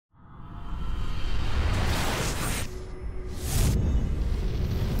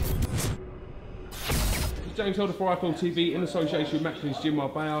James Helder for iPhone TV in association with Macklin's Gym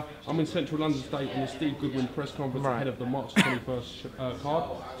Marbella. I'm in central London State on the Steve Goodwin press conference ahead of the March 21st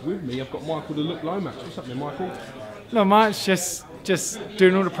card. With me, I've got Michael the Look Lomax. What's happening, Michael? Not much, just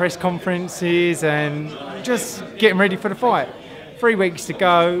doing all the press conferences and just getting ready for the fight. 3 weeks to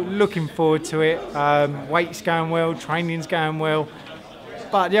go, looking forward to it. Weight's going well, training's going well.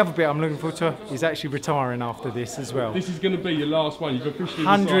 But the other bit I'm looking forward to is actually retiring after this as well. This is going to be your last one. You've officially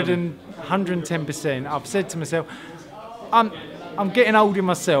 110%. I've said to myself, I'm getting older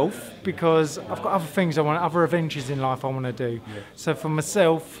myself because I've got other things I want, other adventures in life I want to do. Yeah. So for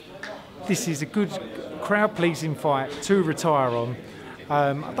myself, this is a good crowd-pleasing fight to retire on.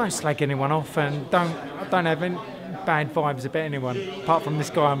 I don't slag anyone off and I don't have any bad vibes about anyone apart from this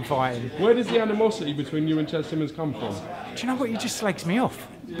guy I'm fighting. Where does the animosity between you and Chad Symonds come from? Do you know what? He just slags me off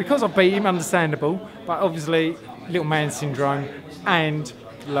because I beat him, understandable, but obviously little man syndrome, and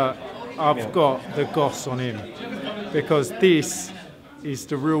look, I've got the goss on him because this is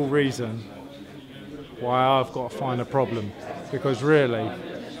the real reason why I've got to find a problem. Because really,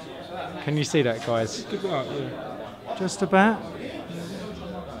 can you see that, guys? Good luck, yeah. Just about.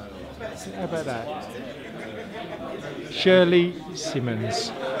 How about that? Shirley Symonds.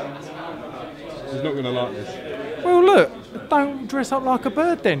 He's not going to like this. Well, look, don't dress up like a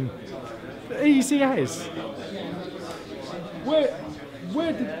bird then. Easy as.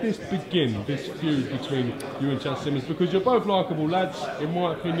 Where did this begin, this feud between you and Chad Symonds? Because you're both likeable lads, in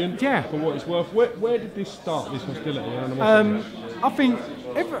my opinion, yeah. For what it's worth. Where did this start, this hostility? I think,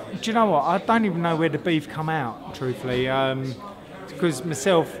 do you know what? I don't even know where the beef come out, truthfully. Because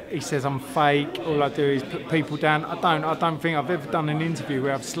myself, he says I'm fake. All I do is put people down. I don't think I've ever done an interview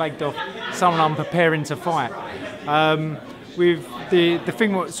where I've slagged off someone I'm preparing to fight. With the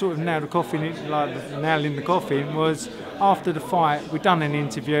thing what sort of nailed the coffin, like nail in the coffin, was after the fight we'd done an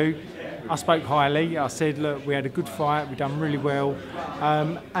interview. I spoke highly. I said, look, we had a good fight. We done really well.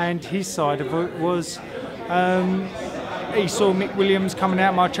 And his side of it was he saw Mick Williams coming out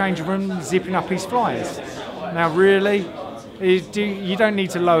of my changing room, zipping up his flyers. Now, really. You don't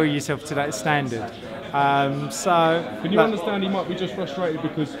need to lower yourself to that standard. Can you understand he might be just frustrated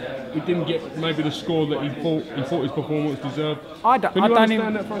because he didn't get maybe the score that he thought his performance deserved? Can you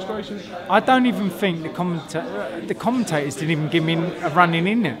understand that frustration? I don't even think the commentators didn't even give me a running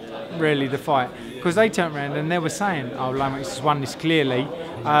in it, really, the fight, because they turned around and they were saying, "Oh, Lomax has won this clearly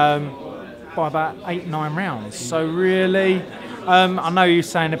by about 8-9 rounds." So really. I know you're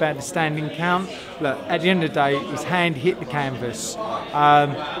saying about the standing count. Look, at the end of the day, his hand hit the canvas.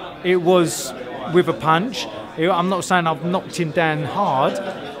 It was with a punch. I'm not saying I've knocked him down hard,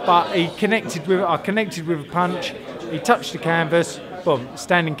 but I connected with a punch. He touched the canvas, boom,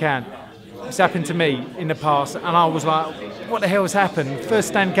 standing count. It's happened to me in the past, and I was like, what the hell has happened? First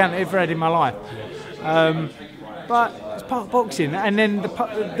standing count I've ever had in my life. But it's part of boxing, and then the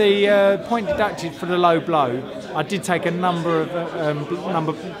point deducted for the low blow. I did take a number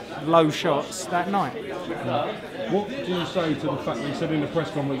of low shots that night. What do you say to the fact that you said in the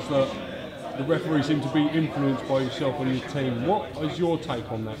press conference that the referee seemed to be influenced by yourself and your team? What is your take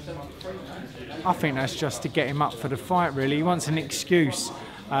on that? I think that's just to get him up for the fight, really. He wants an excuse.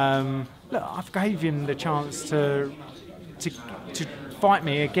 Look, I've gave him the chance to fight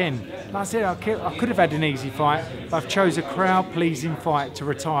me again. Like I said, I could have had an easy fight, but I've chose a crowd-pleasing fight to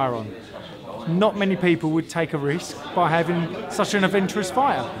retire on. Not many people would take a risk by having such an adventurous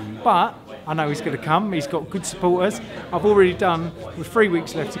fighter, but I know he's going to come. He's got good supporters. I've already done, with 3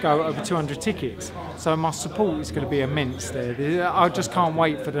 weeks left to go, over 200 tickets, so my support is going to be immense there. I just can't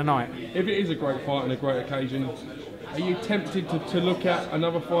wait for the night. If it is a great fight and a great occasion, are you tempted to look at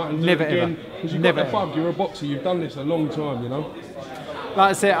another fight and do Never it again? Because you've got the bug, you're a boxer, you've done this a long time, you know?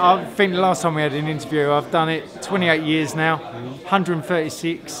 Like I said, I think the last time we had an interview, I've done it 28 years now,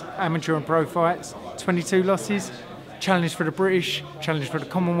 136 amateur and pro fights, 22 losses, challenged for the British, challenged for the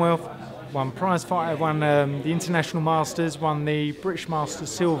Commonwealth, won prize fighter, won the International Masters, won the British Masters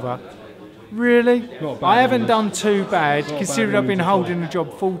Silver. Really? I haven't done too bad, considering I've been holding the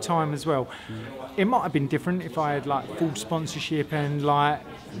job full time as well. It might have been different if I had like full sponsorship and like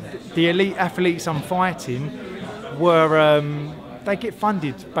the elite athletes I'm fighting were, they get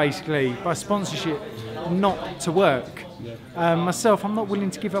funded basically by sponsorship, not to work. Myself, I'm not willing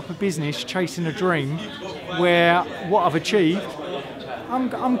to give up a business chasing a dream where what I've achieved,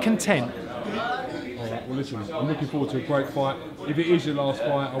 I'm content. Alright, well listen, I'm looking forward to a great fight. If it is your last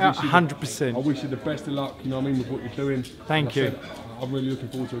fight, I wish you the best of luck, you know what I mean, with what you're doing. Thank you. I'm really looking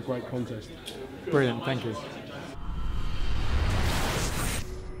forward to a great contest. Brilliant, thank you.